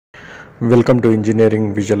Welcome to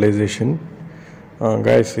engineering visualization.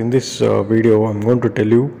 Guys, in this video I'm going to tell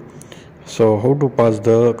you how to pass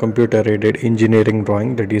the computer aided engineering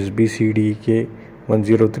drawing, that is BCDK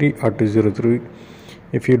 103 or 203,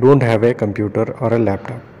 if you don't have a computer or a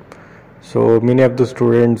laptop. So many of the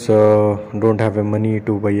students don't have a money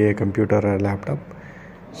to buy a computer or a laptop.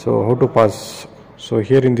 So how to pass? So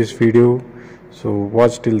here in this video, so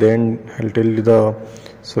watch till the end. I'll tell you the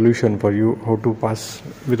solution for you how to pass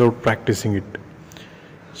without practicing it.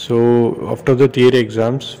 So after the theory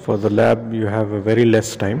exams, for the lab you have a very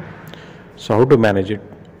less time. So how to manage it?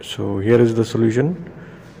 So here is the solution.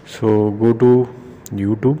 So go to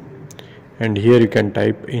YouTube and here you can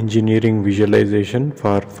type engineering visualization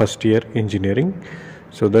for first year engineering,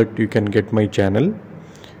 so that you can get my channel.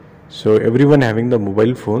 So everyone having the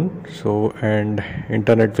mobile phone, and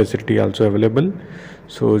internet facility also available.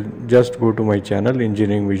 So just go to my channel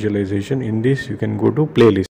engineering visualization. In this you can go to playlist.